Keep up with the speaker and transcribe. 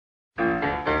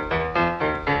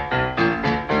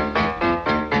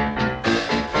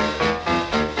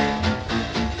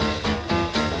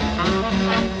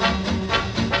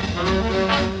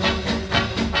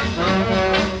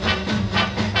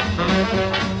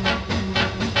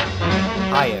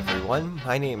everyone.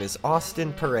 My name is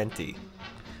Austin Parenti.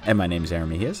 And my name is Aaron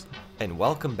Mejias. And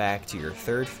welcome back to your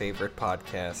third favorite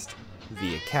podcast,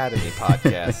 the Academy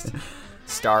Podcast,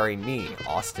 starring me,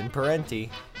 Austin Parenti,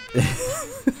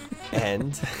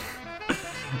 and...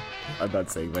 I'm not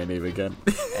saying my name again.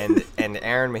 and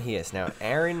Aaron Mejias. Now,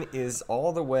 Aaron is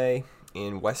all the way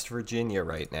in West Virginia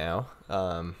right now.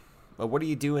 But what are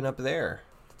you doing up there,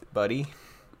 buddy?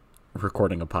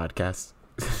 Recording a podcast.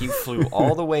 He flew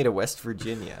all the way to West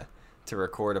Virginia to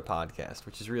record a podcast,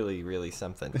 which is really, really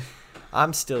something.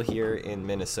 I'm still here in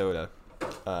Minnesota,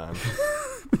 and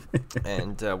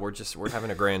we're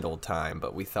having a grand old time.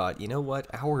 But we thought, you know what?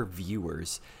 Our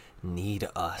viewers need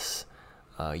us.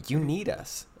 You need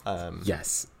us.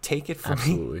 Yes. Take it from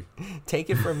absolutely. me. Take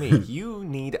it from me. You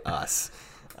need us.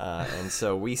 And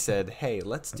so we said, hey,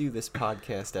 let's do this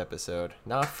podcast episode,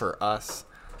 not for us,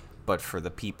 but for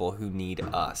the people who need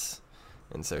us.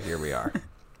 And so here we are.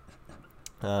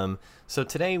 So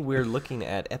today we're looking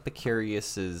at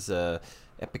Epicurus, the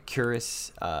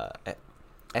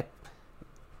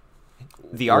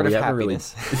art of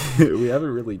happiness. We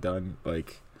haven't really done,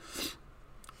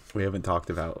 we haven't talked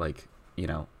about,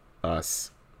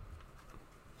 us.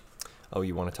 Oh,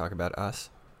 you want to talk about us?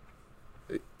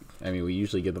 I mean, we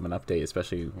usually give them an update,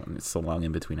 especially when it's so long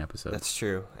in between episodes. That's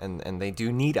true. And they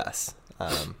do need us.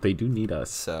 They do need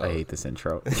us. So, I hate this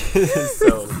intro.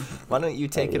 So why don't you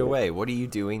take it away? What are you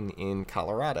doing in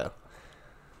Colorado?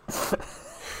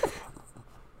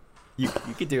 You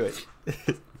could do it.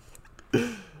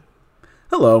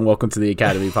 Hello and welcome to the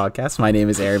Academy Podcast. My name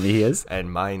is Aaron Mejias.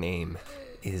 And my name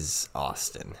is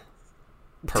Austin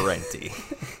Parenti.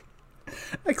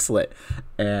 Excellent.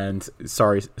 And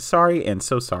sorry and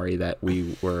so sorry that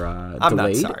we were I'm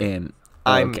delayed. not sorry. And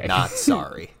I'm not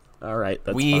sorry. All right,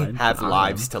 that's we fine. have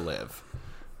lives to live.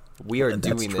 We are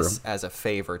That's doing true. this as a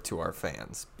favor to our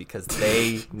fans because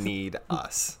they need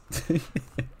us.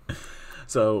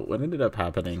 So what ended up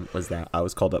happening was that I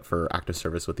was called up for active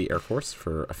service with the Air Force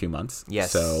for a few months. Yes,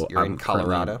 so you're in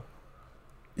Colorado.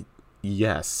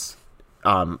 Yes,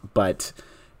 but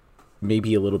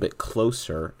maybe a little bit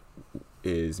closer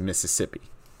is Mississippi.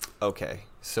 Okay,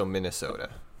 so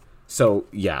Minnesota. So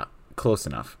yeah, close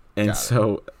enough. And Got it.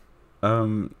 so,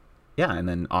 yeah, and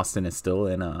then Austin is still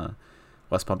in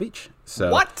West Palm Beach. So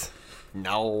What?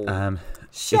 No.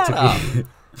 Shut up.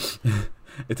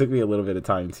 It took me a little bit of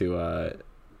time to,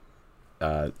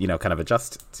 kind of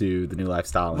adjust to the new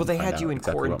lifestyle. Well, and they find had you out in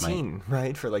exactly quarantine,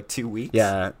 right, for like 2 weeks?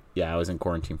 Yeah, I was in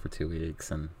quarantine for 2 weeks,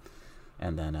 and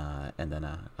then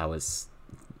I was,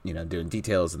 doing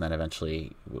details, and then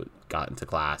eventually got into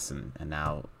class, and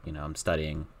now, I'm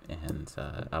studying, and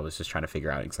I was just trying to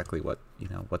figure out exactly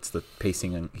what's the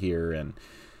pacing in here, and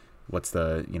what's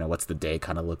the day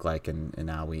kind of look like, and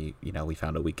now we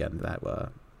found a weekend that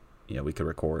we could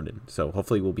record, and so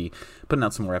hopefully we'll be putting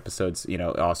out some more episodes. It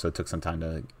also took some time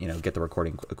to get the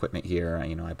recording equipment here.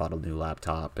 I bought a new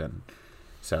laptop, and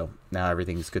so now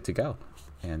everything's good to go,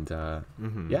 and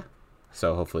yeah,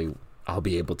 so hopefully I'll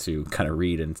be able to kind of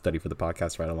read and study for the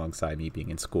podcast right alongside me being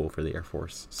in school for the Air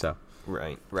Force. So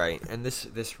Right. And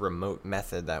this remote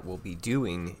method that we'll be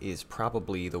doing is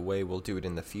probably the way we'll do it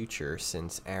in the future,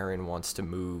 since Aaron wants to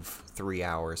move 3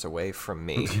 hours away from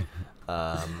me.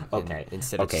 Okay.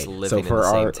 Instead of just So living in for the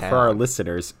same our town. for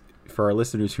our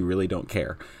listeners who really don't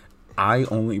care, I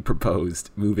only proposed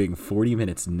moving 40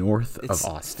 minutes north It's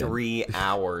of Austin. 3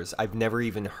 hours. I've never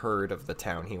even heard of the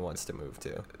town he wants to move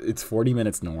to. It's 40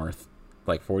 minutes north,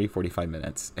 like 45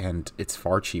 minutes, and it's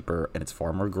far cheaper, and it's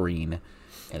far more green,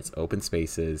 and it's open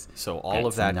spaces. So all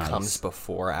of that nice. comes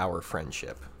before our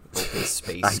friendship. Open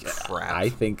space crap. I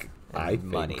think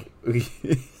money.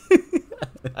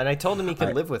 And I told him he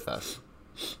could live with us.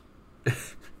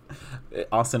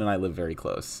 Austin and I live very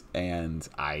close, and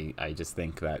I just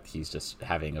think that he's just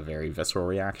having a very visceral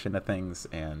reaction to things,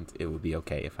 and it would be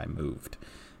okay if I moved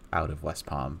out of West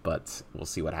Palm, but we'll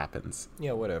see what happens.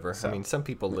 Yeah, whatever. So. I mean, some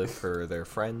people live for their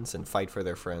friends and fight for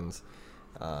their friends,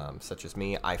 such as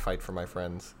me. I fight for my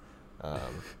friends,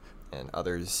 and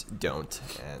others don't.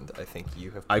 And I think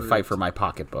you have. I fight for my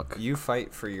pocketbook. You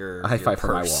fight for your. I fight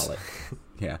for my purse. wallet.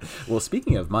 Yeah. Well,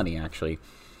 speaking of money, actually,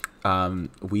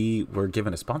 we were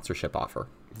given a sponsorship offer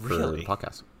for Really? the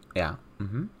podcast. Yeah.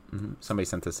 Somebody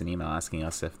sent us an email asking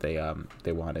us if they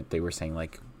wanted. They were saying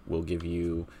we'll give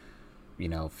you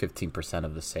 15%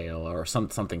 of the sale or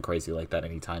something crazy like that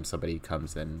anytime somebody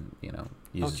comes and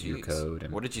uses your code.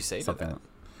 And what did you say something. to that?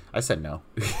 I said no.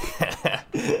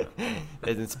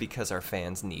 And it's because our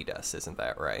fans need us, isn't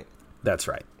that right? That's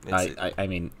right. I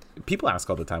mean, people ask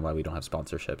all the time why we don't have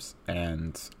sponsorships,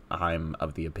 and I'm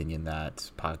of the opinion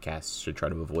that podcasts should try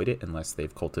to avoid it unless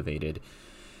they've cultivated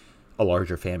a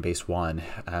larger fan base. One,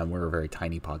 we're a very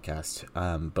tiny podcast.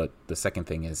 But the second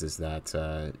thing is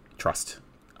that trust.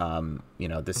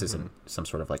 This isn't some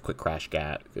sort of like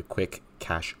quick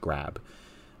cash grab.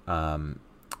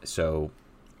 So.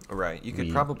 Right. You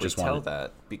could probably tell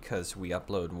that because we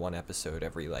upload one episode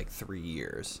every like 3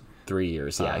 years. 3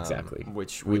 years, yeah, exactly.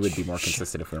 Which we would be more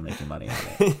consistent if we were making money on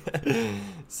it.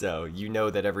 So you know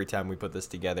that every time we put this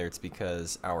together, it's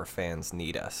because our fans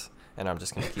need us, and I'm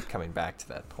just going to keep coming back to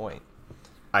that point.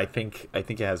 I think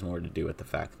it has more to do with the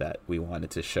fact that we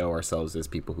wanted to show ourselves as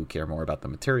people who care more about the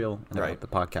material and about the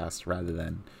podcast rather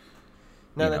than.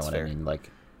 No, that's fair. I mean,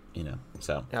 like.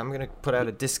 So I'm going to put out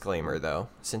a disclaimer, though,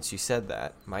 since you said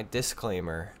that. My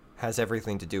disclaimer has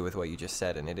everything to do with what you just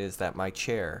said, and it is that my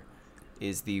chair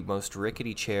is the most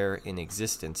rickety chair in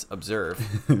existence. Observe.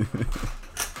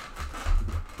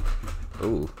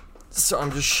 Ooh. So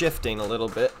I'm just shifting a little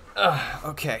bit.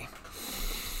 Okay.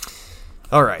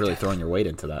 All right. Really throwing your weight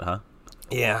into that, huh?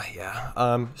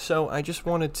 Yeah. So I just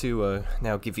wanted to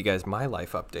now give you guys my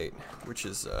life update, which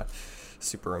is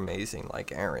super amazing,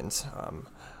 like Aaron's.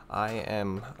 I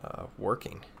am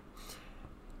working.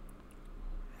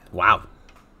 Wow.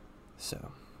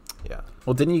 So, yeah.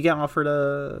 Well, didn't you get offered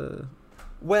an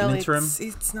interim?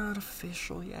 It's not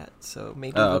official yet, so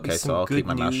maybe there'll be some good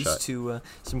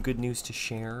news to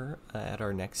share at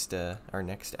our next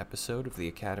episode of the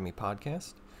Academy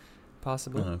podcast,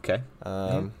 possibly. Okay.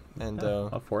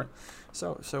 Up for it.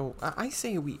 So I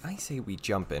say we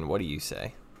jump in. What do you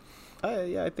say?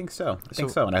 Yeah, I think so.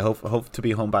 And I hope to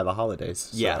be home by the holidays.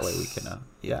 So yes. That way we can.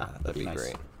 That'd be nice.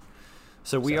 great.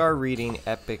 So we are reading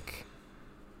Epicure,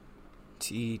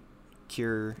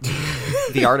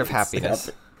 The Art of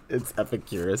Happiness. It's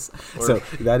Epicurus. So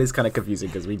that is kind of confusing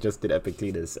because we just did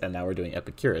Epictetus and now we're doing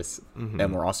Epicurus,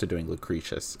 and we're also doing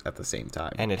Lucretius at the same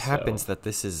time. And it happens that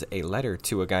this is a letter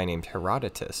to a guy named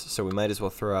Herodotus, so we might as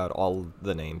well throw out all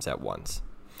the names at once.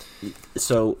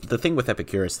 So the thing with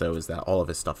Epicurus, though, is that all of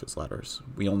his stuff is letters.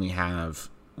 We only have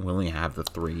the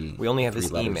three. We only have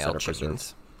his letters email that are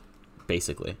chickens,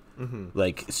 basically.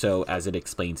 Like, so as it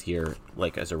explains here,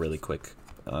 like as a really quick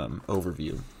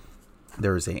overview,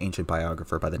 there is an ancient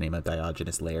biographer by the name of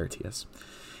Diogenes Laertius,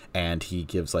 and he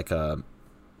gives like an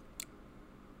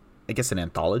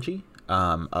anthology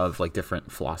of like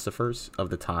different philosophers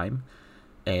of the time.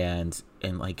 And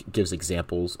like gives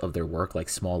examples of their work, like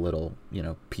small little,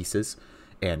 pieces,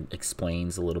 and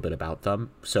explains a little bit about them.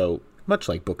 So much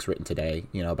like books written today,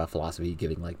 about philosophy,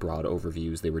 giving like broad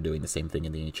overviews, they were doing the same thing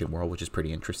in the ancient world, which is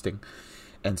pretty interesting.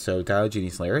 And so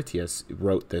Diogenes Laertius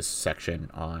wrote this section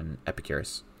on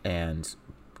Epicurus and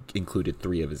included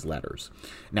 3 of his letters.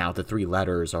 Now, the 3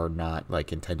 letters are not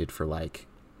like intended for like,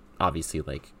 obviously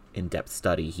like, in-depth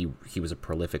study. He was a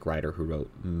prolific writer who wrote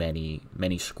many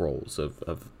scrolls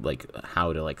of like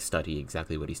how to like study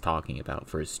exactly what he's talking about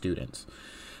for his students,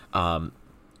 but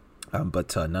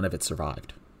none of it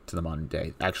survived to the modern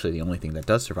day. Actually, the only thing that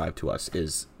does survive to us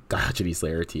is Diogenes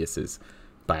Laertius's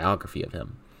biography of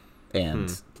him,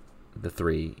 and the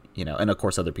 3, and of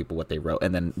course other people what they wrote.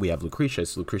 And then we have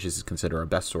Lucretius. Lucretius is considered our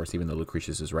best source, even though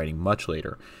Lucretius is writing much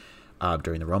later,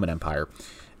 during the Roman Empire.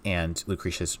 And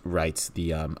Lucretius writes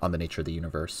the On the Nature of the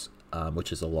Universe,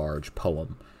 which is a large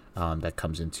poem that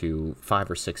comes into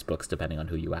 5 or 6 books, depending on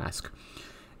who you ask.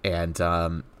 And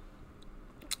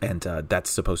that's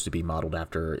supposed to be modeled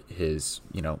after his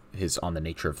On the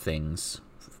Nature of Things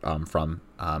from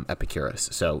Epicurus.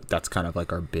 So that's kind of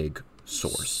like our big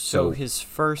source. So this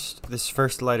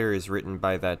first letter is written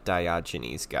by that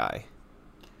Diogenes guy.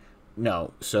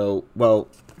 No. So, well,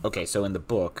 okay. So in the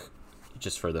book,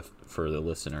 just for the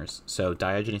listeners, so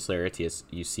Diogenes Laertius,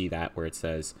 you see that where it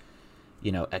says,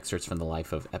 excerpts from the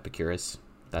life of Epicurus,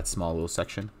 that small little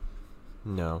section?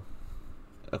 No.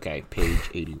 Okay, page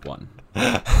 81.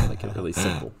 Like it really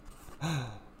simple.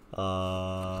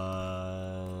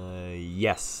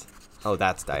 Yes. Oh,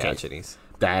 that's Diogenes. Okay.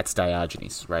 That's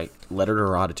Diogenes, right? Letter to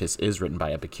Herodotus is written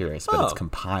by Epicurus, but it's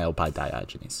compiled by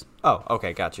Diogenes. Oh,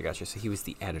 okay, gotcha. So he was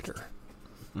the editor.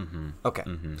 Okay.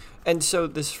 And so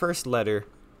this first letter,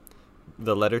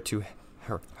 the letter to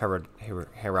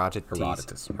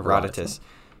Herodotus,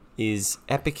 is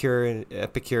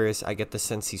Epicurus. I get the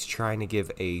sense he's trying to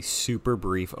give a super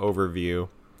brief overview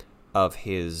of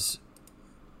his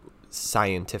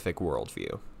scientific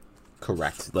worldview.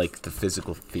 Correct, like the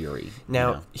physical theory.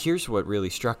 Now, here's what really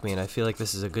struck me, and I feel like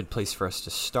this is a good place for us to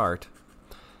start.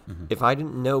 If I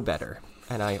didn't know better,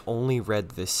 and I only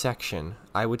read this section,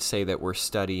 I would say that we're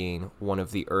studying one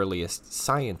of the earliest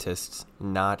scientists,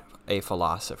 not a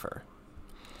philosopher.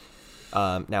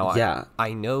 Now, Yeah.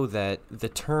 I know that the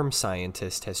term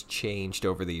scientist has changed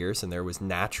over the years, and there was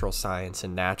natural science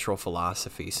and natural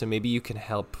philosophy. So maybe you can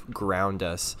help ground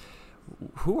us.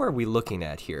 Who are we looking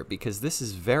at here? Because this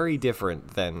is very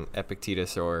different than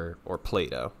Epicurus or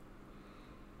Plato.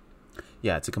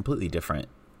 Yeah, it's a completely different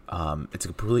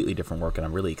work, and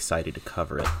I'm really excited to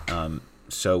cover it.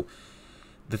 So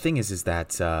the thing is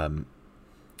that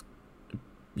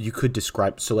you could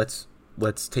describe. So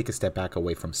let's take a step back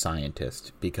away from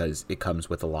scientist, because it comes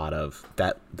with a lot of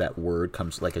that word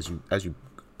comes, like, as you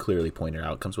clearly pointed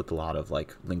out, comes with a lot of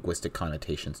like linguistic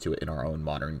connotations to it in our own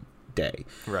modern day.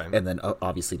 Right. And then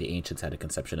obviously the ancients had a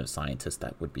conception of scientists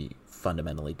that would be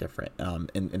fundamentally different. And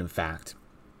in fact,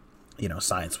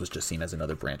 science was just seen as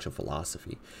another branch of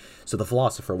philosophy. So the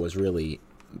philosopher was really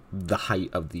the height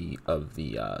of the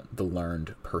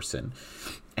learned person.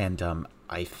 And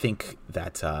I think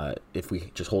that if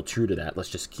we just hold true to that, let's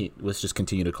just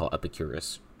continue to call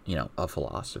Epicurus, a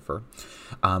philosopher.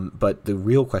 But the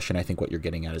real question, I think, what you're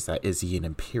getting at is he an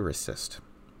empiricist?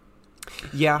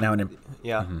 Yeah. Now,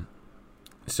 yeah.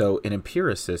 So an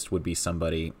empiricist would be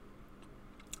somebody,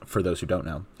 for those who don't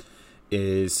know,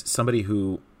 is somebody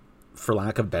who, for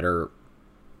lack of better,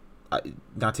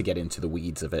 not to get into the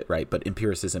weeds of it, right? But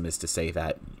empiricism is to say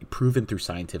that, proven through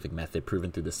scientific method,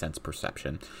 proven through the sense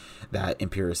perception, that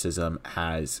empiricism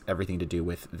has everything to do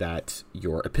with that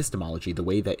your epistemology, the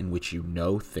way that in which you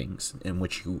know things, in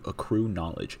which you accrue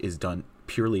knowledge, is done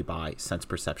purely by sense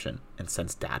perception and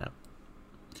sense data.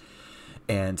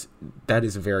 And that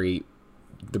is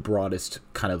the broadest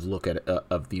kind of look at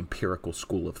of the empirical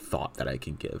school of thought that I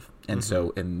can give. And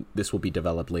so, and this will be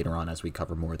developed later on as we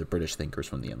cover more of the British thinkers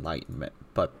from the Enlightenment.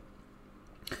 But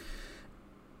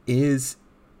is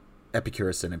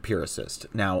Epicurus an empiricist?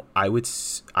 Now, I would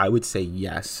say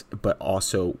yes, but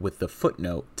also with the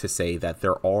footnote to say that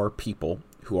there are people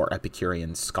who are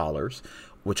Epicurean scholars,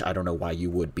 which I don't know why you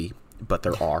would be, but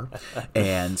there are.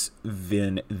 And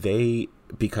then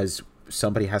because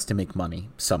somebody has to make money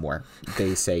somewhere,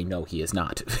 they say, no, he is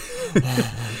not.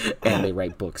 And they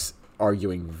write books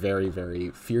arguing very, very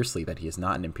fiercely that he is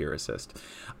not an empiricist.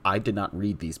 I did not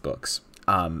read these books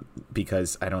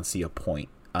because I don't see a point.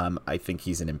 I think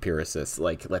he's an empiricist.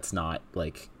 Like, let's not,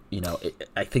 like,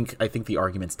 I think the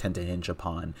arguments tend to hinge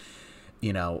upon,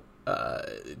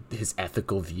 his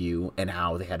ethical view and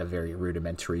how they had a very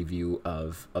rudimentary view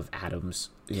of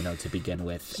atoms, to begin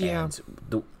with. Yeah. And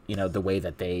the way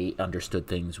that they understood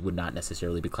things would not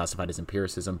necessarily be classified as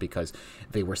empiricism, because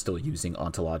they were still using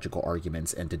ontological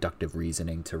arguments and deductive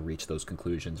reasoning to reach those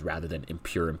conclusions rather than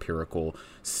pure empirical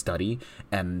study.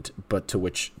 But to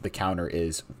which the counter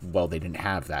is, well, they didn't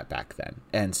have that back then.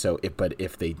 And so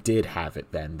if they did have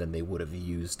it then they would have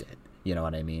used it. You know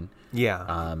what I mean?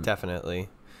 Yeah, definitely.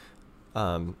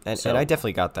 And I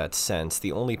definitely got that sense.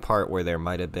 The only part where there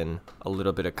might have been a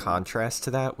little bit of contrast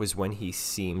to that was when he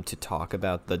seemed to talk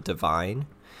about the divine.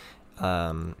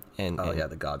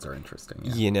 The gods are interesting.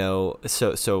 Yeah.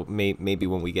 So maybe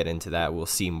when we get into that, we'll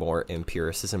see more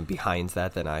empiricism behind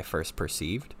that than I first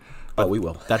perceived. But we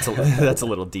will. That's a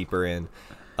little deeper in.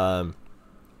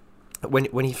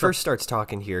 When he first starts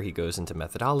talking here, he goes into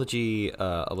methodology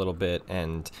a little bit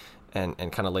and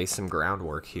kind of lays some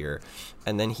groundwork here.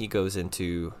 And then he goes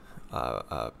into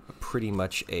pretty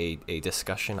much a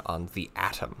discussion on the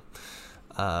atom.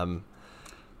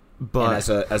 But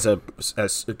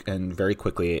and very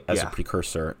quickly, as a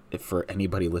precursor, for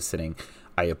anybody listening,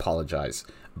 I apologize,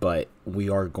 but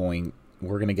we're going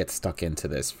to get stuck into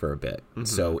this for a bit.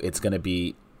 So it's going to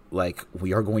be like,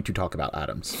 we are going to talk about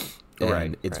atoms.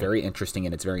 And it's very interesting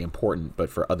and it's very important, but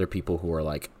for other people who are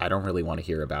like, I don't really want to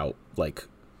hear about like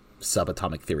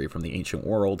subatomic theory from the ancient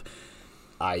world,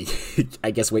 I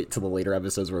guess wait till the later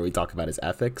episodes where we talk about his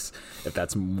ethics, if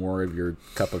that's more of your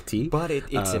cup of tea. But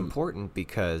it's important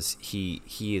because he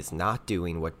is not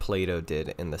doing what Plato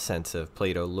did, in the sense of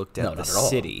Plato looked at the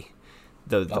city,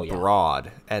 the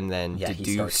broad, and then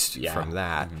deduced from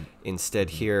that. Instead,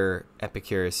 here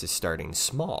Epicurus is starting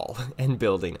small and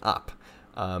building up.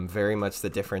 Very much the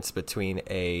difference between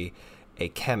a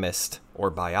chemist or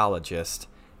biologist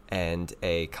and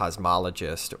a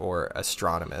cosmologist or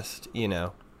astronomist,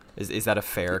 is that a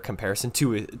fair comparison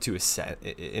to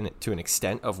an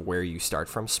extent of where you start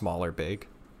from, small or big?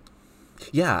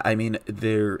 Yeah, I mean,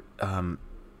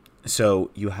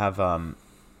 so you have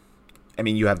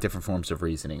you have different forms of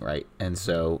reasoning, right? And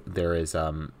so there is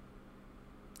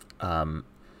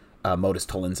modus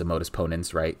tollens and modus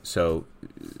ponens, right? So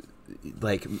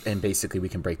like, and basically we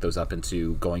can break those up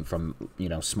into going from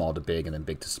small to big and then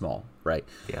big to small, right?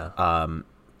 Yeah.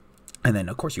 And then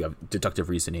of course you have deductive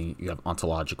reasoning, you have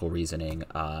ontological reasoning,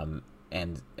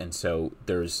 and so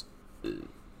there's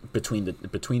between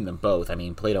them both. I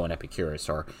mean, Plato and Epicurus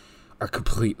are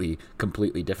completely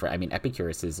different. I mean,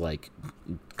 Epicurus is like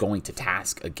going to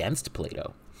task against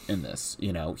Plato in this.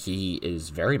 You know, he is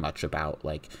very much about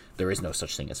like there is no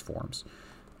such thing as forms.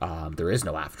 There is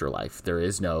no afterlife. There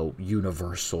is no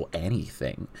universal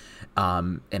anything.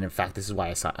 And in fact, this is why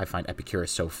I find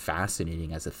Epicurus so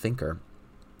fascinating as a thinker,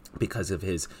 because of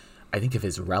his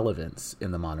relevance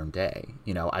in the modern day.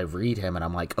 You know, I read him and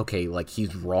I'm like, okay, like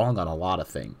he's wrong on a lot of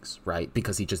things, right?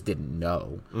 Because he just didn't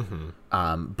know,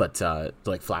 but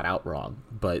like flat out wrong.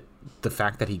 But the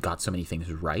fact that he got so many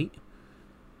things right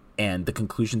and the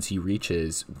conclusions he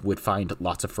reaches would find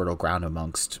lots of fertile ground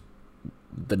amongst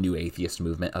the new atheist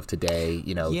movement of today,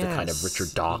 you know, the kind of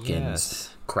Richard Dawkins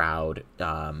crowd.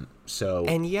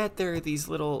 And yet there are these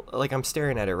little, like, I'm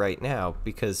staring at it right now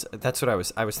because that's what I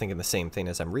was thinking the same thing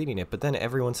as I'm reading it. But then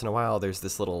every once in a while, there's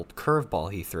this little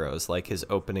curveball he throws, like his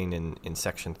opening in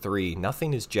section 3.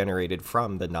 Nothing is generated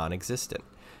from the non-existent.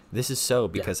 This is so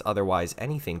because otherwise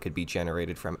anything could be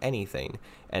generated from anything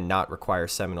and not require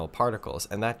seminal particles.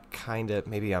 And that kind of,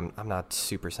 maybe I'm not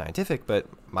super scientific, but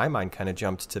my mind kind of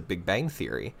jumped to Big Bang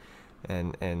Theory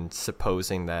and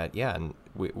supposing that, and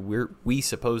we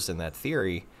supposed in that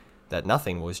theory that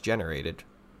nothing was generated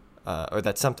or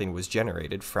that something was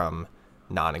generated from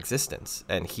non-existence.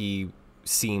 And he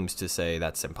seems to say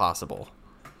that's impossible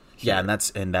here. Yeah,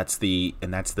 and that's the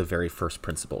very first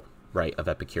principle, right, of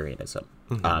Epicureanism.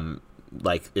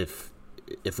 Like if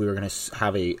we were going to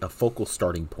have a focal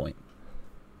starting point,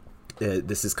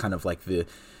 this is kind of like the,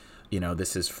 you know,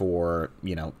 this is for,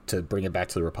 you know, to bring it back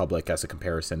to the Republic as a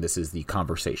comparison, this is the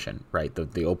conversation, right,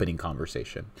 the opening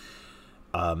conversation.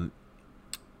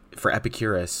 For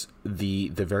Epicurus, the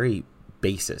very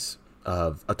basis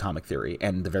of atomic theory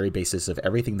and the very basis of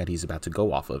everything that he's about to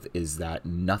go off of is that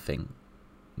nothing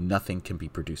can be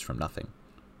produced from nothing,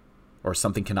 or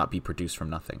something cannot be produced from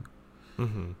nothing.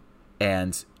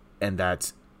 And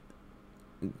that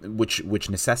which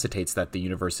necessitates that the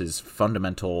universe is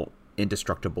fundamental,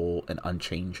 indestructible, and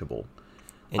unchangeable,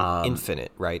 and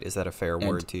infinite, right? Is that a fair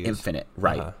word to use? Infinite,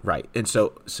 right, right. And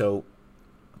so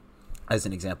as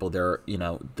an example,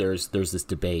 there's this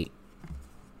debate,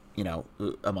 you know,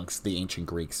 amongst the ancient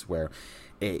Greeks where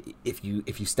if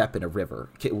you step in a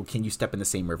river, can you step in the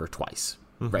same river twice?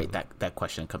 Right, that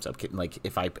question comes up. Like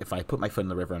if I put my foot in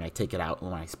the river and I take it out,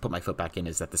 and when I put my foot back in,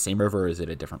 is that the same river or is it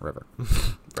a different river?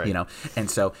 Right. You know, and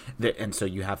so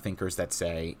you have thinkers that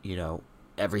say, you know,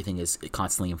 everything is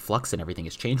constantly in flux and everything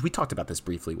is changed. We talked about this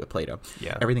briefly with Plato.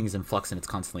 Yeah, everything is in flux and it's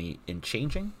constantly in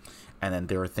changing. And then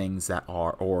there are things that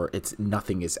are, or it's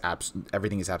nothing is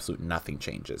everything is absolute, nothing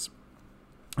changes.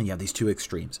 And you have these two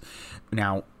extremes.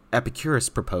 Now, Epicurus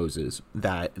proposes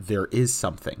that there is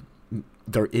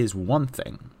one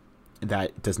thing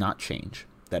that does not change,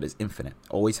 that is infinite,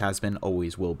 always has been,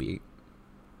 always will be,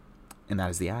 and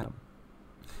that is the atom.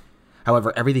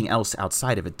 However, everything else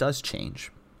outside of it does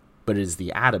change, but it is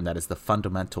the atom that is the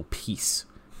fundamental piece.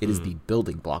 It is the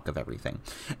building block of everything.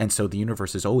 And so the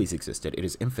universe has always existed. It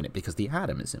is infinite because the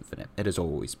atom is infinite. It has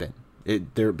always been.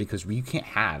 Because you can't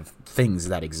have things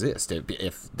that exist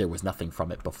if there was nothing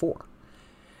from it before.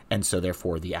 And so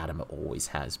therefore the atom always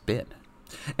has been.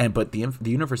 But the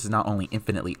universe is not only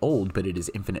infinitely old, but it is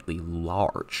infinitely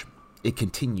large. It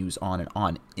continues on and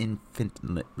on,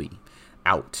 infinitely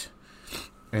out.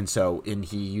 And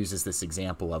he uses this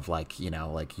example of like, you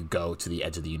know, like you go to the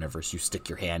edge of the universe, you stick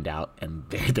your hand out, and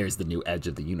there's the new edge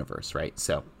of the universe, right?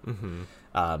 So,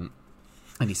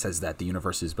 and he says that the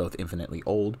universe is both infinitely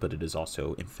old, but it is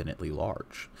also infinitely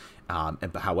large.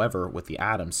 However, with the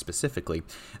atoms specifically,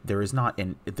 there is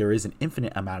an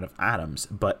infinite amount of atoms,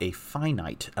 but a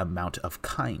finite amount of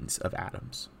kinds of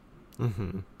atoms.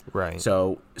 Right.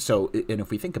 So, and if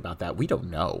we think about that, we don't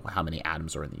know how many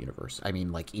atoms are in the universe. I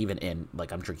mean, like even in,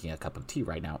 like I'm drinking a cup of tea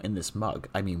right now in this mug.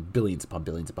 I mean, billions upon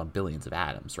billions upon billions of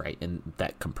atoms, right? And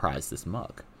that comprise this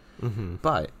mug.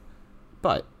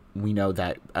 But we know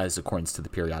that as accordance to the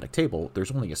periodic table, there's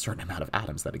only a certain amount of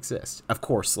atoms that exist. Of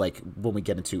course, like when we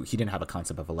get into, he didn't have a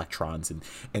concept of electrons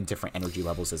and different energy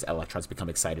levels as electrons become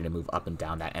excited and move up and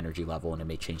down that energy level, and it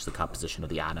may change the composition of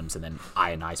the atoms and then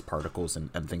ionize particles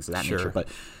and things of that nature.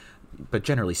 But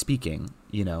generally speaking,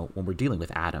 you know, when we're dealing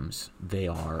with atoms, they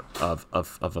are of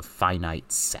a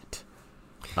finite set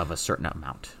of a certain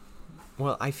amount.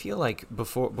 Well, I feel like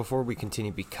before we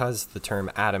continue, because the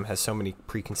term atom has so many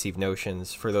preconceived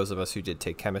notions, for those of us who did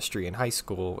take chemistry in high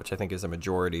school, which I think is a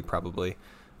majority probably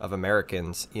of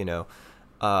Americans, you know,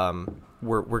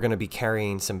 we're going to be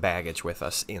carrying some baggage with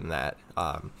us in that.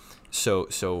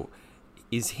 So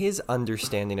is his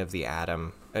understanding of the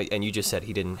atom, and you just said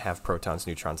he didn't have protons,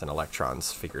 neutrons, and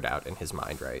electrons figured out in his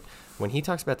mind, right? When he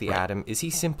talks about the atom, is he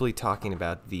simply talking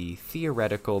about the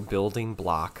theoretical building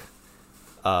block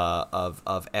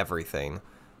of everything?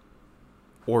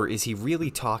 Or is he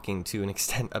really talking to an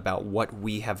extent about what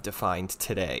we have defined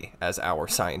today as our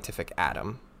scientific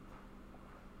atom?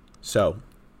 So,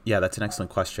 yeah, that's an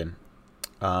excellent question.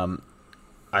 I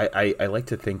like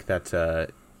to think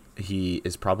that he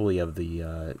is probably of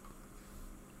the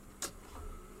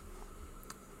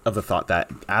thought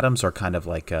that atoms are kind of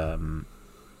like I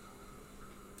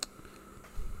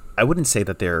wouldn't say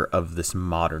that they're of this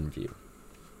modern view,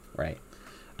 right?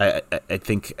 I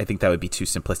think that would be too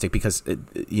simplistic because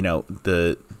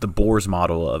the Bohr's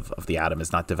model of the atom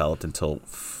is not developed until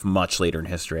much later in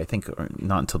history. I think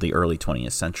not until the early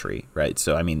 20th century, right?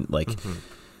 So I mean, like. Mm-hmm.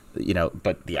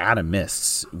 But the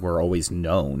atomists were always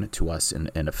known to us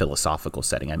in a philosophical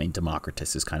setting. I mean,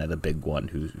 Democritus is kind of the big one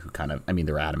who kind of, I mean,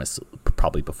 there were atomists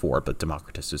probably before, but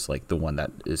Democritus is like the one that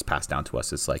is passed down to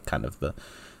us as like kind of the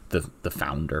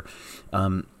founder.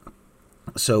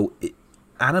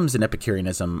 Atoms in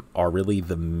Epicureanism are really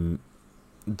the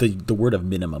word of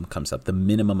minimum comes up, the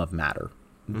minimum of matter.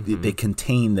 Mm-hmm. They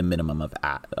contain the minimum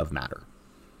of matter.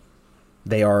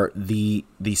 They are the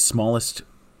smallest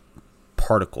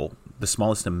particle, the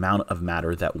smallest amount of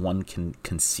matter that one can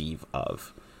conceive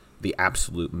of, the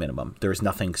absolute minimum. There is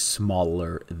nothing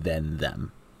smaller than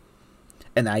them.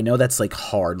 And I know that's like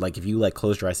hard. Like if you like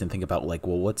close your eyes and think about like,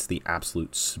 well, what's the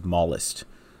absolute smallest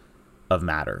of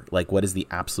matter? Like what is the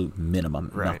absolute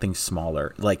minimum? Right. Nothing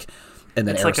smaller. Like, and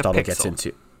then it's Aristotle like gets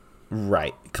into,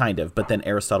 right, kind of. But then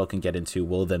Aristotle can get into,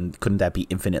 well, then couldn't that be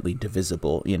infinitely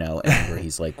divisible? And where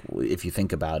he's like, if you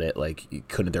think about it, like,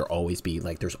 couldn't there always be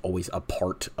like, there's always a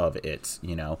part of it,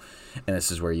 And this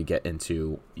is where you get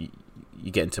into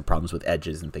problems with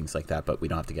edges and things like that. But we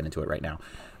don't have to get into it right now.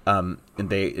 And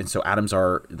so atoms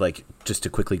are like, just to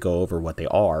quickly go over what they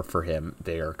are for him,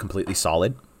 they are completely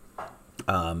solid.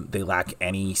 They lack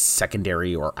any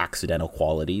secondary or accidental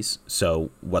qualities. So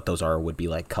what those are would be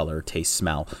like color, taste,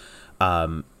 smell.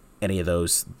 Any of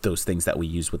those things that we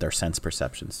use with our sense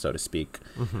perceptions, so to speak,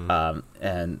 mm-hmm.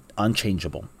 And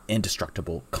unchangeable,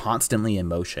 indestructible, constantly in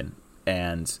motion,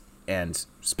 and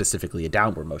specifically a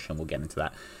downward motion. We'll get into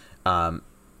that.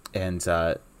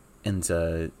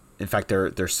 In fact,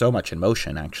 they're so much in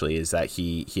motion, actually, is that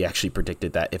he actually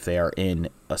predicted that if they are in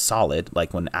a solid,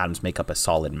 like when atoms make up a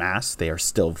solid mass, they are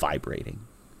still vibrating.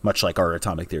 Much like our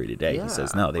atomic theory today, yeah, he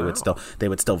says no, they would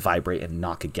still vibrate and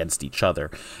knock against each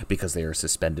other because they are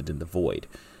suspended in the void.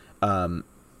 And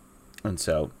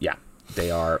so, yeah, they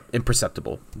are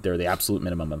imperceptible. They're the absolute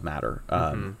minimum of matter.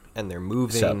 Mm-hmm. And they're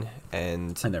moving,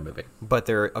 and they're moving. But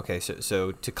they're okay.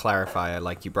 So to clarify,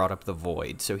 like you brought up the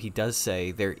void. So he does say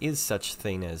there is such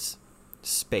thing as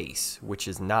space, which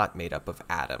is not made up of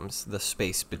atoms. The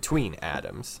space between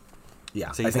atoms.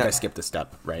 Yeah, so I think I skipped a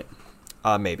step, right?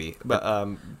 Maybe, but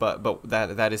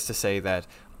that is to say that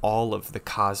all of the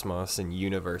cosmos and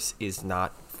universe is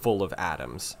not full of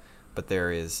atoms, but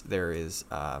there is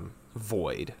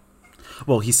void.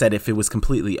 Well, he said if it was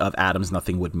completely of atoms,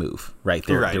 nothing would move, right?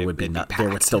 There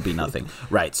would still be nothing,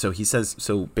 right? So he says.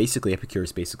 So basically,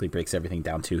 Epicurus basically breaks everything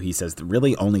down to. He says that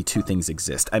really only two things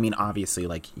exist. I mean, obviously,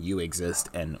 like you exist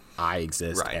and I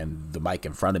exist, right, and the mic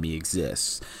in front of me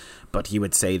exists. But he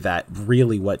would say that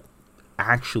really what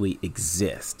actually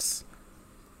exists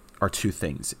are two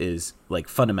things: is like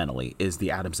fundamentally is the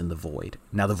atoms in the void.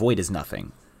 Now, the void is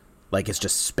nothing. Like it's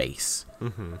just space,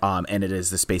 mm-hmm. And it is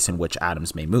the space in which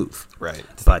atoms may move. Right,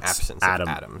 it's the absence of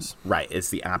atoms. Right, it's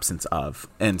the absence of,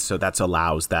 and so that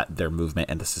allows that their movement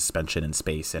and the suspension in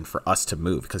space, and for us to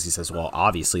move. Because he says, well,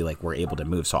 obviously, like we're able to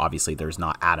move, so obviously there's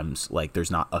not atoms, like there's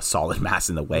not a solid mass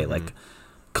in the way, mm-hmm. like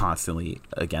constantly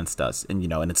against us, and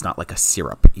and it's not like a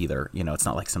syrup either. It's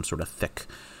not like some sort of thick,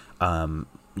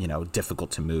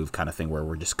 difficult to move kind of thing where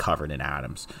we're just covered in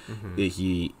atoms. Mm-hmm.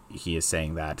 He is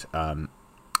saying that.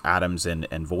 Atoms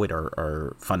and void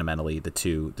are fundamentally the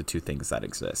two things that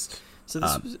exist. So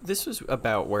this was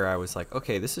about where I was like,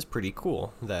 okay, this is pretty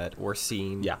cool that we're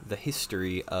seeing the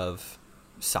history of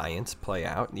science play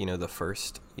out. The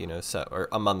first, or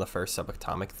among the first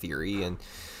subatomic theory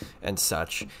and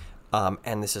such.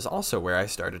 And this is also where I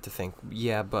started to think,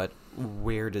 yeah, but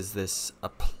where does this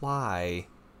apply?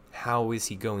 How is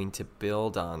he going to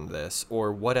build on this,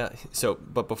 or what?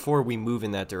 But before we move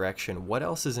in that direction, what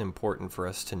else is important for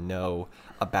us to know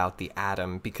about the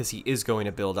atom? Because he is going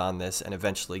to build on this and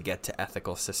eventually get to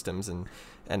ethical systems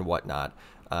and whatnot.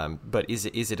 But is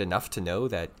it enough to know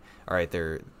that, all right,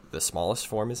 the smallest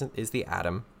form is the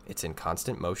atom. It's in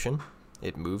constant motion.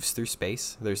 It moves through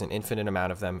space. There's an infinite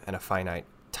amount of them and a finite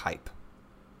type.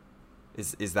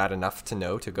 Is that enough to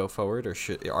know to go forward, or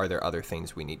are there other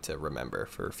things we need to remember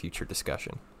for future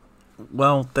discussion?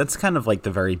 Well, that's kind of like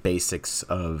the very basics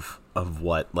of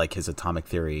what like his atomic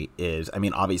theory is. I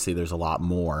mean, obviously there's a lot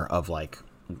more of like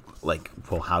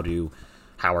well,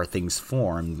 how are things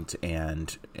formed,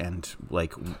 and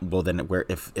like, well, then where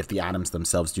if the atoms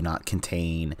themselves do not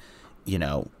contain, you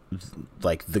know,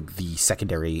 like the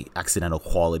secondary accidental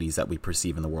qualities that we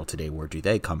perceive in the world today, where do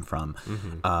they come from?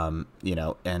 Mm-hmm. You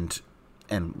know, and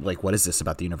like, what is this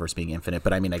about the universe being infinite?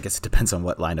 But I mean, I guess it depends on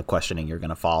what line of questioning you're going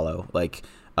to follow, like,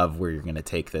 of where you're going to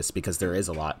take this, because there's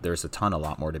a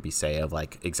lot more to be say of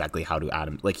like exactly how do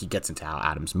atoms, like he gets into how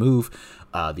atoms move,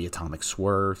 the atomic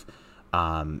swerve,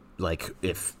 like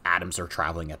if atoms are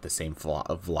traveling at the same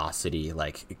velocity,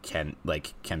 like can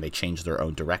they change their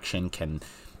own direction? Can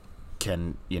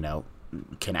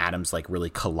atoms like really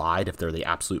collide if they're the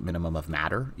absolute minimum of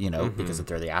matter, you know, because if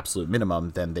they're the absolute minimum,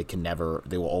 then they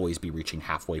will always be reaching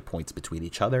halfway points between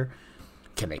each other.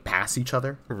 Can they pass each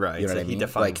other? Right. You know so what I mean? He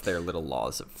defines like, their little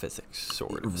laws of physics,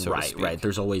 sort of. So right.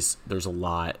 There's a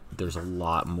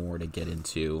lot more to get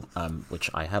into, which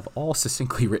I have all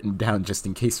succinctly written down just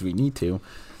in case we need to.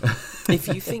 If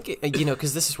you think,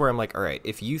 because this is where I'm like, all right,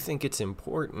 if you think it's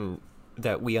important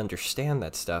that we understand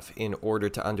that stuff in order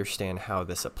to understand how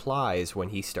this applies when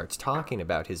he starts talking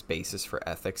about his basis for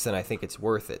ethics, then I think it's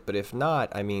worth it. But if not,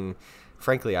 I mean,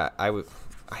 frankly, I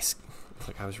was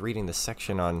reading this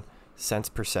section on sense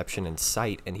perception and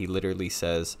sight, and he literally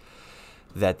says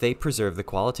that they preserve the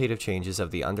qualitative changes of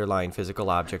the underlying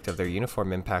physical object of their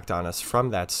uniform impact on us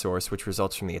from that source, which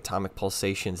results from the atomic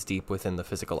pulsations deep within the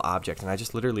physical object. And I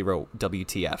just literally wrote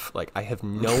WTF. Like, I have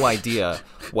no idea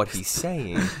what he's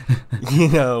saying, you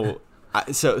know.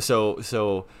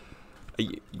 So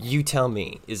you tell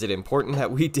me, is it important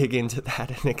that we dig into that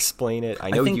and explain it?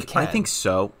 I know you can. I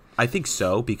think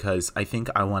so, because I think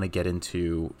I want to get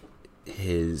into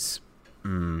his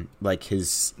like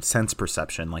his sense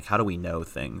perception, like how do we know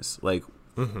things, like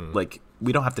like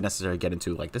we don't have to necessarily get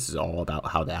into like this is all about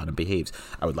how the atom behaves.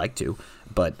 I would like to,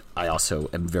 but I also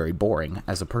am very boring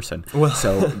as a person. Well,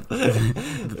 so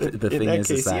the thing is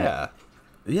that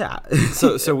yeah.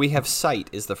 so we have sight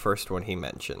is the first one he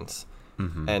mentions.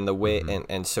 And the way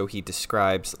and so he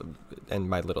describes, and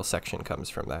my little section comes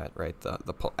from that, right? The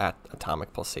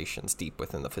atomic pulsations deep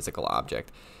within the physical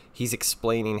object. He's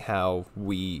explaining how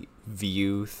we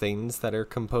view things that are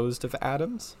composed of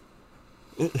atoms,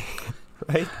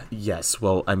 right? Yes.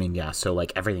 Well, I mean, yeah. So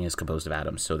like everything is composed of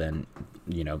atoms. So then,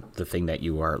 you know, the thing that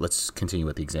you are. Let's continue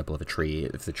with the example of a tree.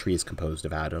 If the tree is composed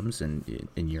of atoms, and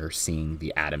you're seeing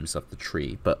the atoms of the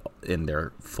tree, but in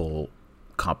their full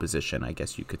composition, I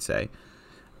guess you could say.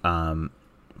 And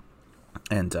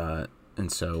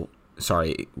so,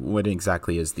 sorry, what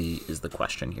exactly is the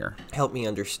question here? Help me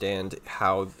understand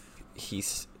how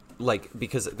he's like,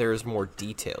 because there's more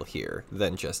detail here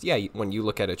than just, when you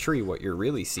look at a tree, what you're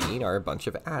really seeing are a bunch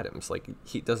of atoms. Like,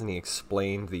 doesn't he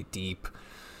explain the deep,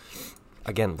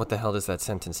 again, what the hell does that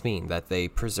sentence mean? That they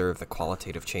preserve the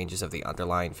qualitative changes of the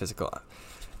underlying physical.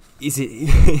 Is it,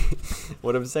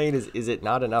 what I'm saying is it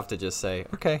not enough to just say,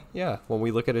 okay, yeah, when we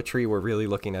look at a tree, we're really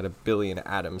looking at a billion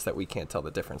atoms that we can't tell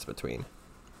the difference between?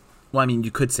 Well, I mean,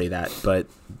 you could say that, but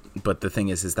the thing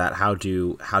is that how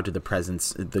do the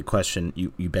presence, the question,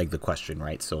 you beg the question,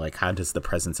 right? So like, how does the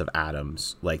presence of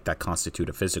atoms, like that constitute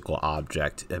a physical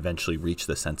object, eventually reach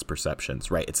the sense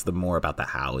perceptions, right? It's more about the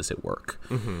how does it work.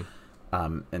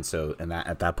 And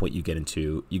at that point you get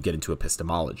into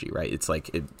epistemology, right? It's like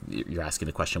you're asking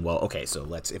the question, well, okay, so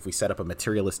if we set up a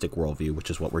materialistic worldview, which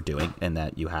is what we're doing, and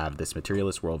that you have this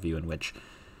materialist worldview in which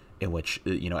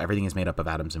you know everything is made up of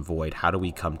atoms and void. How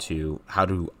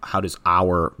does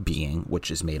our being,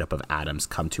 which is made up of atoms,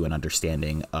 come to an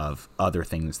understanding of other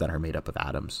things that are made up of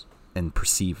atoms and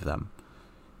perceive them?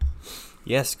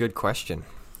 Yes, good question.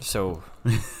 So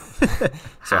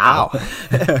how?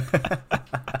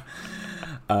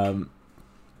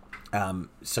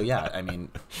 So yeah, I mean,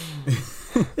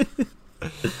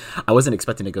 I wasn't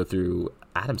expecting to go through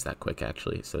atoms that quick,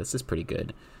 actually. So this is pretty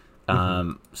good.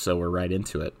 So we're right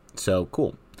into it. So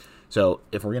cool. So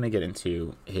if we're gonna get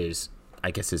into his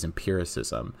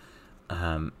empiricism,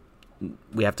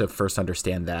 we have to first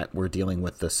understand that we're dealing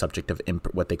with the subject of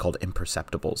what they called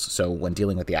imperceptibles. So when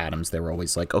dealing with the atoms, they were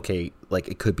always like, okay, like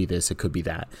it could be this, it could be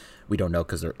that. We don't know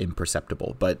because they're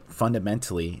imperceptible. But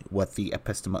fundamentally, what the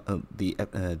epistemology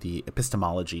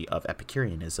of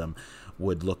Epicureanism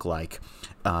would look like,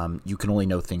 you can only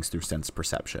know things through sense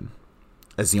perception.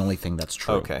 As the only thing that's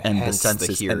true. Okay, and hence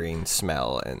the hearing,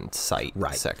 smell, and sight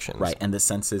section. Right, and the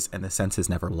senses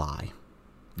never lie.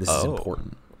 This is Oh.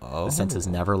 important. Oh. The senses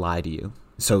never lie to you.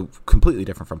 So completely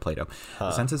different from Plato.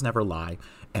 The senses never lie,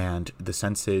 and the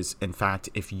senses, in fact,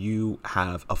 if you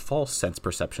have a false sense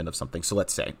perception of something, so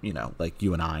let's say, like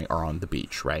you and I are on the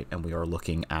beach, right, and we are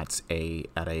looking at a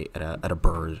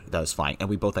bird that is flying, and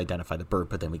we both identify the bird,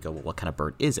 but then we go, well, what kind of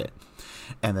bird is it?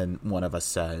 And then one of us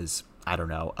says, I don't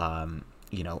know,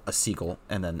 a seagull,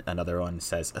 and then another one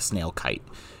says a snail kite,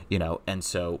 and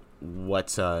so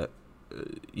what's and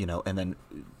then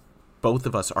both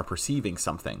of us are perceiving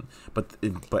something,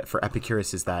 but for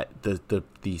Epicurus is that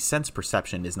the sense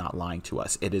perception is not lying to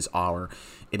us. It is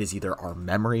either our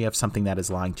memory of something that is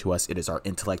lying to us. It is our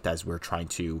intellect as we're trying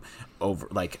to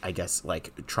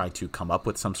try to come up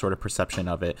with some sort of perception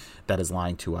of it that is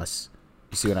lying to us.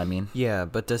 You see what I mean? Yeah,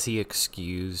 but does he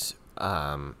excuse,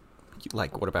 what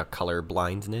about color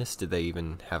blindness? Did they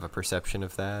even have a perception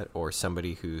of that? Or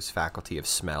somebody whose faculty of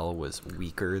smell was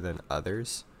weaker than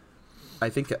others? I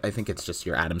think it's just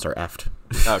your atoms are effed.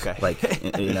 Okay.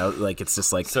 It's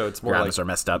just like, so it's more your like atoms are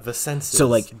messed up. The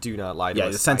senses do not lie to us.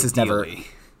 Yeah, the senses ideally. never.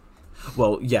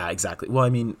 Well, yeah, exactly. Well, I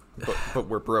mean, but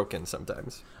we're broken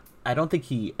sometimes. I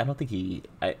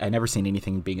never seen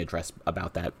anything being addressed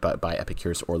about that, but by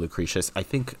Epicurus or Lucretius. I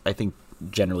think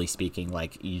generally speaking,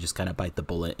 like, you just kind of bite the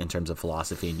bullet in terms of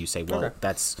philosophy, and you say, well, okay,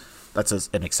 that's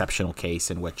an exceptional case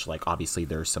in which, like, obviously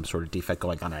there's some sort of defect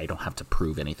going on. And I don't have to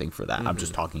prove anything for that. Mm-hmm. I'm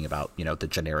just talking about, the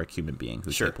generic human being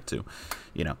who's able to,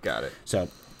 Got it.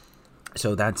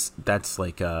 So that's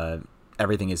like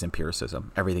everything is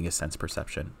empiricism. Everything is sense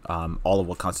perception. All of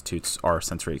what constitutes our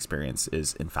sensory experience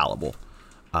is infallible.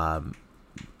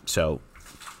 So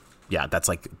yeah, that's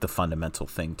like the fundamental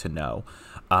thing to know.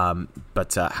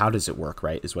 But how does it work,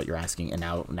 right, is what you're asking. And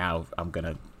now I'm going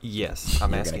to... Yes,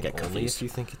 I'm asking get only confused. if you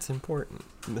think it's important.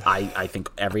 I think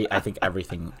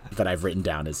everything that I've written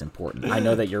down is important. I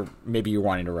know that you're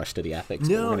wanting to rush to the ethics.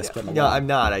 No, I'm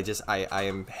not. I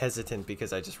am hesitant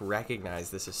because I just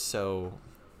recognize this is so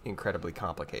incredibly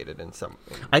complicated in some.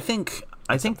 I think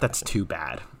that's too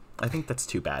bad. I think that's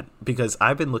too bad because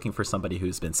I've been looking for somebody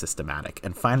who's been systematic,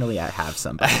 and finally I have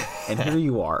somebody, and here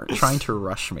you are trying to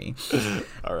rush me.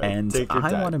 All right, and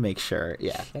I want to make sure.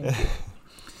 Yeah, thank you.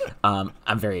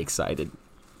 I'm very excited.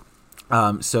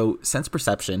 So sense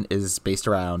perception is based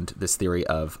around this theory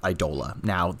of Idola.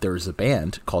 Now, there's a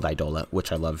band called Idola,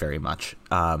 which I love very much,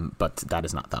 but that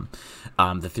is not them.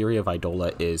 The theory of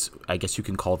Idola is, I guess you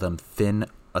can call them thin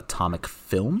atomic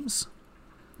films.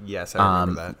 Yes, I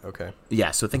remember that. Okay. Yeah,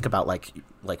 so think about like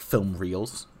film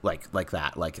reels, like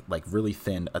that, like really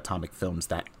thin atomic films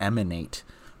that emanate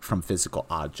from physical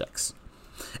objects.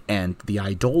 And the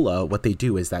Idola, what they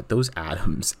do is that those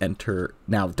atoms enter.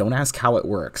 Now, don't ask how it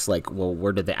works. Like, well,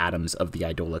 where did the atoms of the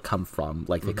Idola come from?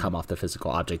 Like, they come off the physical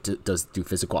object. Do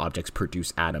physical objects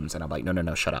produce atoms? And I'm like,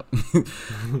 no, shut up.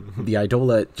 The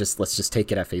Idola, let's just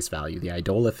take it at face value. The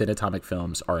Idola thin atomic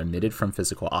films are emitted from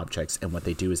physical objects, and what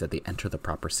they do is that they enter the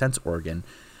proper sense organ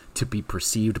to be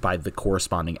perceived by the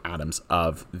corresponding atoms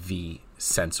of the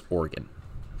sense organ.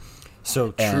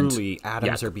 So truly,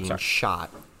 atoms are being shot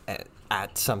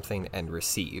at something and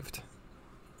received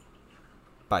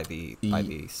by the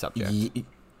subject.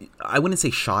 I wouldn't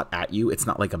say shot at you. It's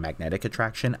not like a magnetic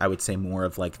attraction. I would say more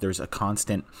of like there's a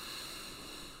constant,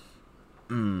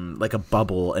 like a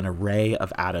bubble, an array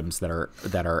of atoms that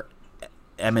are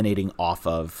emanating off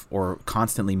of or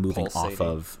constantly moving off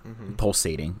of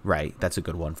pulsating. Right, that's a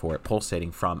good one for it.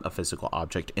 Pulsating from a physical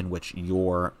object in which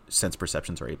your sense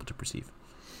perceptions are able to perceive.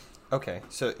 Okay,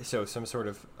 so some sort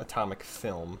of atomic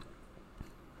film.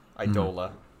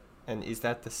 Idola. And is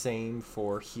that the same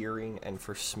for hearing and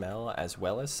for smell as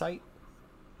well as sight?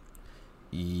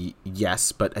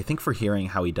 Yes, but I think for hearing,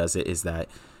 how he does it is that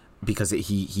because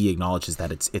he acknowledges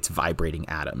that it's vibrating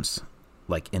atoms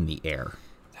like in the air.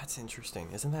 That's interesting,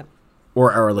 isn't that?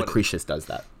 Or Lucretius does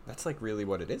that. That's like really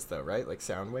what it is, though, right? Like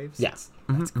sound waves. Yeah,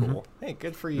 that's cool. Hey,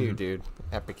 good for you, dude.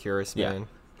 Epicurus, man.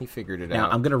 He figured it out. Now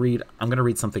I'm gonna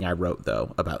read something I wrote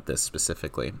though about this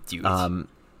specifically.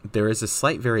 There is a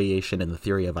slight variation in the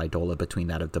theory of Idola between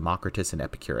that of Democritus and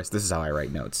Epicurus. This is how I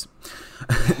write notes.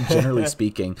 Generally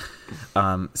speaking,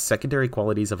 secondary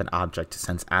qualities of an object,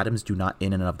 since atoms do not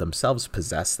in and of themselves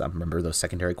possess them. Remember those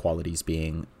secondary qualities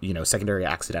being, secondary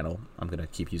accidental. I'm going to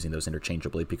keep using those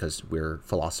interchangeably because we're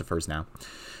philosophers now.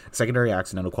 Secondary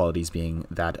accidental qualities being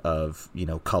that of,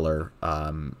 color,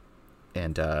 and,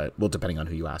 depending on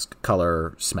who you ask,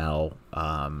 color, smell,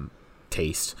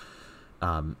 taste,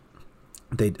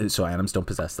 so atoms don't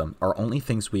possess them, are only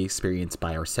things we experience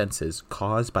by our senses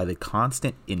caused by the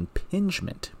constant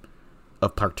impingement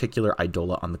of particular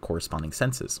Idola on the corresponding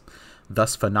senses.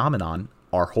 Thus, phenomenon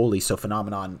are wholly. So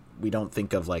phenomenon, we don't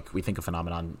think of like, we think of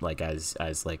phenomenon like as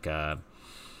like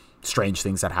strange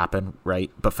things that happen,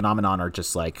 right? But phenomenon are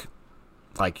just like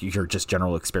your just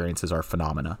general experiences are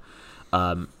phenomena.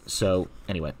 So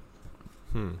anyway,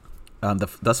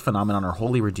 thus phenomenon are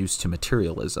wholly reduced to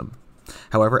materialism.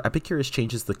 However, Epicurus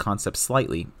changes the concept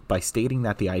slightly by stating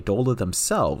that the idola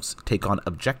themselves take on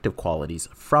objective qualities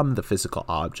from the physical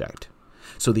object.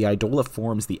 So the idola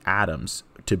forms the atoms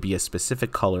to be a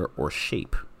specific color or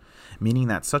shape, meaning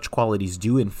that such qualities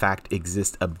do in fact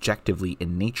exist objectively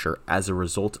in nature as a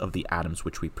result of the atoms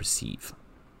which we perceive.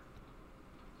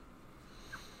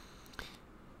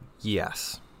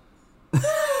 Yes.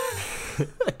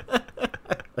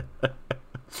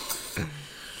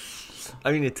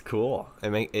 I mean, it's cool.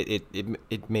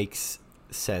 It makes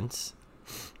sense.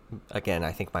 Again,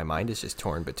 I think my mind is just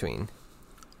torn between.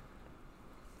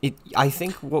 I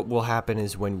think what will happen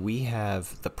is when we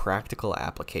have the practical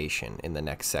application in the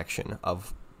next section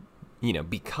of,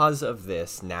 because of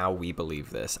this, now we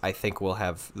believe this, I think we'll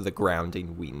have the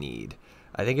grounding we need.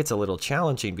 I think it's a little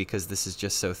challenging because this is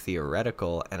just so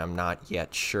theoretical, and I'm not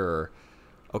yet sure.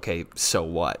 Okay, so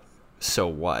what? So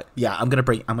what? Yeah, I'm gonna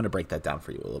break that down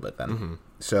for you a little bit then. Mm-hmm.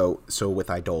 So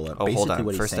with idola, basically hold on.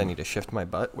 What First, saying, I need to shift my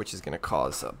butt, which is gonna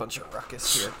cause a bunch of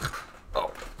ruckus here.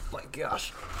 Oh my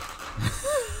gosh.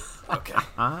 Okay.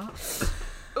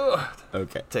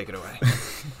 Okay. Take it away.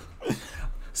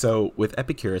 So with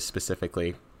Epicurus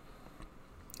specifically,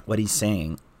 what he's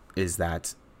saying is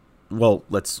that, well,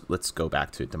 let's go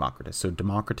back to Democritus. So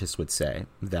Democritus would say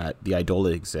that the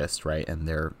idola exist, right, and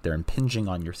they're impinging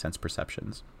on your sense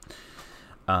perceptions.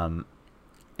 And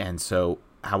so,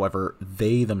 however,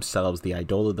 they themselves, the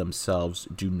idola themselves,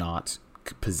 do not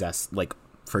possess, like,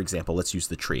 for example, let's use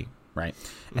the tree, right?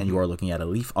 And you are looking at a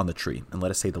leaf on the tree, and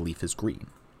let us say the leaf is green.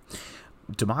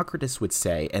 Democritus would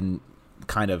say, and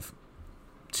kind of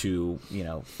to,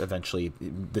 eventually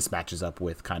this matches up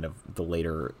with kind of the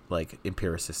later, like,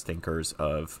 empiricist thinkers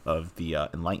of the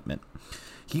Enlightenment.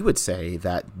 He would say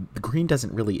that the green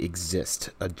doesn't really exist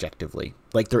objectively.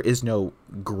 Like, there is no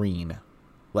green,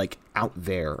 like, out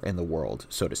there in the world,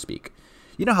 so to speak.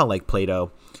 You know how, like,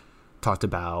 Plato talked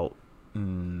about,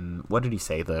 what did he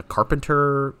say? The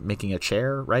carpenter making a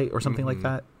chair, right? Or something like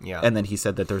that? Yeah. And then he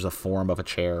said that there's a form of a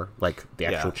chair, like the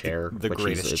actual chair. The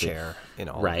greatest chair in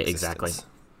all right, existence. Exactly.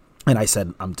 And I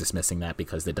said I'm dismissing that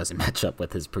because it doesn't match up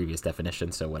with his previous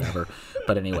definition, so whatever.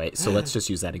 But anyway, so let's just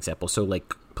use that example. So,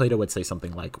 like, Plato would say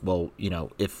something like, well,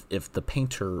 if the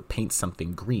painter paints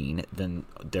something green, then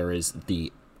there is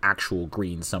the actual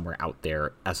green somewhere out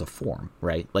there as a form,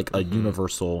 right? Like a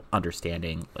universal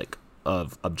understanding, like,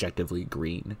 of objectively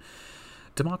green.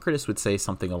 Democritus would say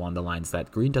something along the lines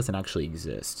that green doesn't actually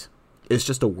exist. It's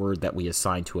just a word that we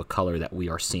assign to a color that we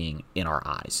are seeing in our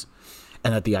eyes.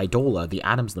 And that the idola, the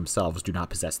atoms themselves, do not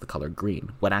possess the color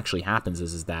green. What actually happens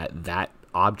is that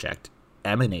object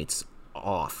emanates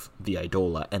off the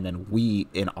idola, and then we,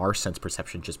 in our sense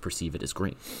perception, just perceive it as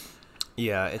green.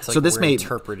 Yeah, it's like we're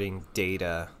interpreting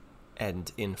data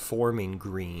and informing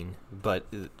green, but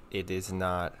it is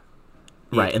not.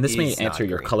 Right, and this may answer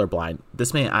your colorblind.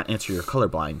 This may answer your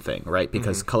colorblind thing, right?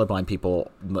 Because colorblind people,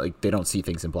 like, they don't see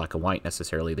things in black and white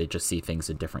necessarily. They just see things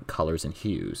in different colors and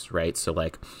hues, right? So,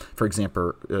 like, for example,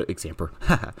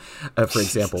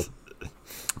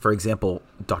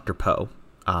 Dr. Poe,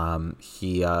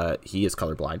 he is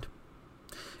colorblind,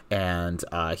 and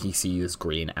he sees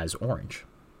green as orange.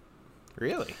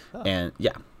 Really? Oh. And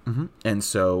yeah, and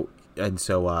so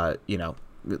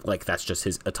like, that's just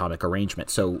his atomic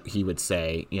arrangement. So he would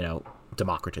say,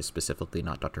 Democritus specifically,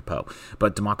 not Dr. Poe,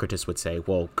 but Democritus would say,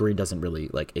 well, green doesn't really,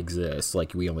 like, exist.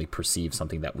 Like, we only perceive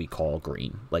something that we call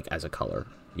green, like, as a color.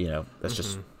 That's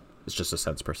just, it's just a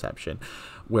sense perception.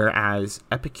 Whereas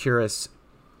Epicurus,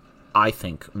 I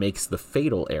think, makes the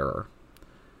fatal error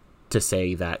to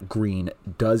say that green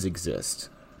does exist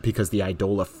because the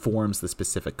idola forms the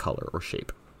specific color or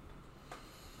shape.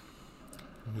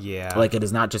 Yeah. Like, it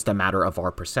is not just a matter of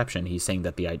our perception. He's saying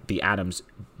that the atoms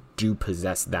do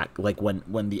possess that. Like,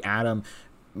 when the atom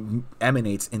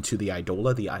emanates into the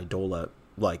idola,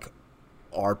 like,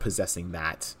 are possessing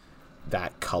that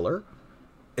color.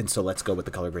 And so let's go with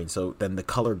the color green. So then the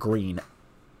color green,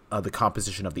 the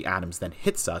composition of the atoms then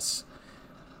hits us,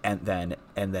 and then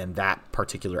that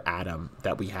particular atom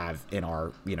that we have in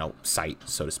our, sight,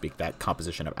 so to speak, that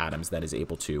composition of atoms then is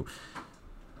able to,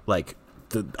 like,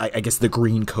 I guess the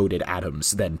green coded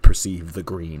atoms then perceive the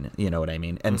green, you know what I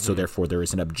mean? And so therefore there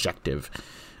is an objective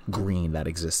green that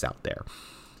exists out there.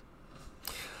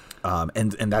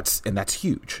 And that's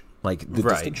huge. Like, the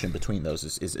distinction between those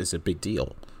is a big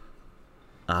deal.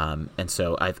 And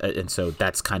so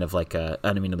that's kind of like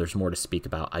I mean, there's more to speak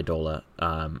about idola.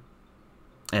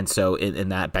 And so in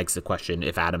that begs the question,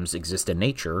 if atoms exist in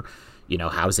nature,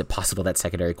 how is it possible that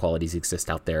secondary qualities exist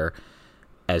out there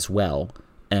as well?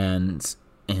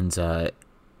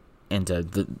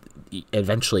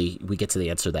 Eventually we get to the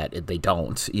answer that they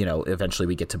don't. Eventually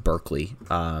we get to Berkeley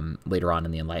later on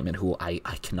in the Enlightenment, who I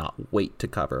cannot wait to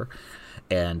cover.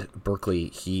 And Berkeley,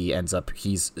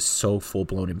 he's so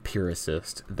full-blown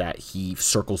empiricist that he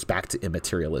circles back to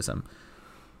immaterialism.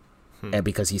 And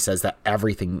because he says that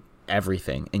everything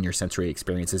in your sensory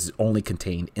experience is only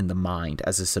contained in the mind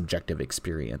as a subjective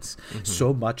experience.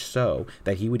 So much so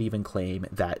that he would even claim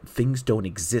that things don't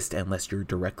exist unless you're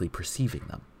directly perceiving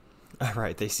them.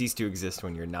 Right, they cease to exist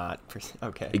when you're not.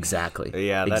 Okay. Exactly.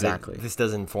 Yeah, exactly. This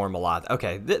does inform a lot.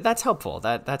 Okay, that's helpful.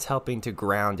 That's helping to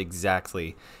ground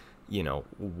exactly,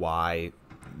 why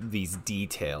these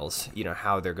details,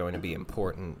 how they're going to be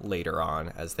important later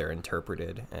on as they're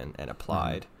interpreted and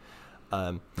applied.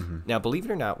 Now, believe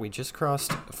it or not, we just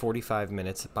crossed 45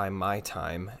 minutes by my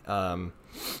time. Now,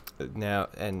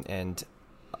 and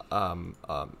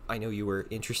I know you were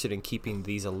interested in keeping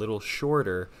these a little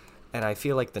shorter, and I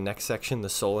feel like the next section, the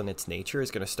soul and its nature,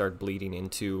 is going to start bleeding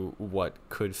into what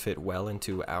could fit well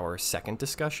into our second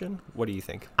discussion. What do you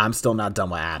think? I'm still not done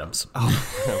with atoms.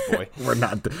 Oh boy, we're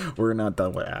not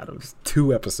done with atoms.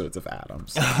 2 episodes of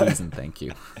atoms, please and thank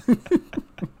you.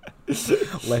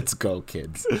 Let's go,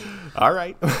 kids. All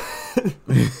right.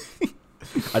 I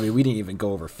mean, we didn't even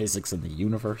go over physics in the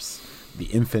universe, the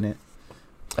infinite,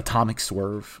 atomic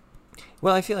swerve.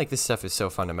 Well, I feel like this stuff is so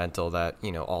fundamental that,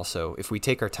 also, if we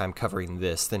take our time covering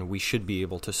this, then we should be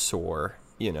able to soar,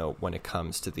 when it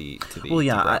comes to the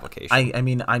deeper application. I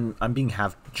mean, I'm being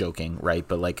half joking, right?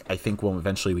 But, I think when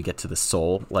eventually we get to the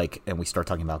soul, and we start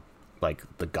talking about,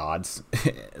 the gods,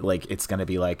 it's going to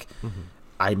be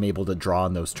I'm able to draw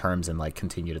on those terms and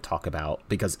continue to talk about,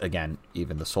 because again,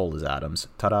 even the soul is atoms.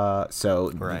 Ta-da!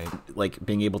 So right.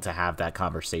 Being able to have that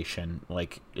conversation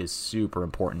is super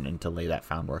important, and to lay that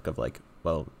groundwork of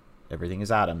well, everything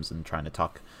is atoms, and trying to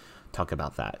talk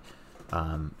about that.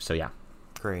 So yeah.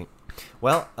 Great.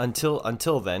 Well,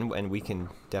 until then, and we can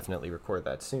definitely record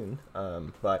that soon.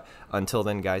 But until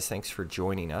then, guys, thanks for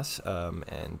joining us.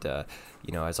 And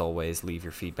as always, leave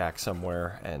your feedback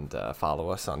somewhere and follow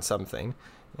us on something.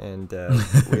 And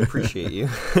we appreciate you.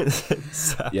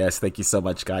 So. Yes, thank you so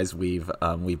much, guys. We've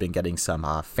been getting some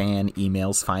fan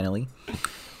emails finally.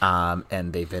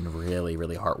 And they've been really,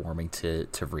 really heartwarming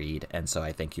to read. And so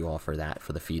I thank you all for that,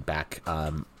 for the feedback.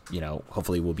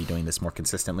 Hopefully we'll be doing this more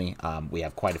consistently. We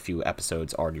have quite a few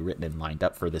episodes already written and lined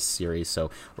up for this series, so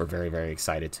we're very, very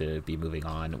excited to be moving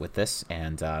on with this.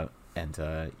 And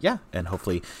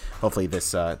hopefully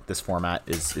this format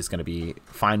is going to be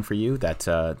fine for you. That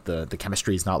the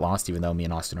chemistry is not lost, even though me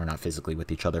and Austin are not physically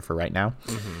with each other for right now.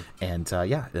 And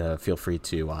feel free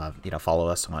to follow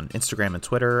us on Instagram and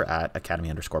Twitter at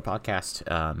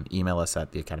academy_podcast. Email us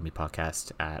at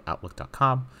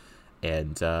theacademypodcast@outlook.com.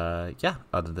 And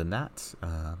other than that,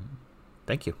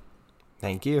 thank you.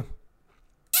 Thank you.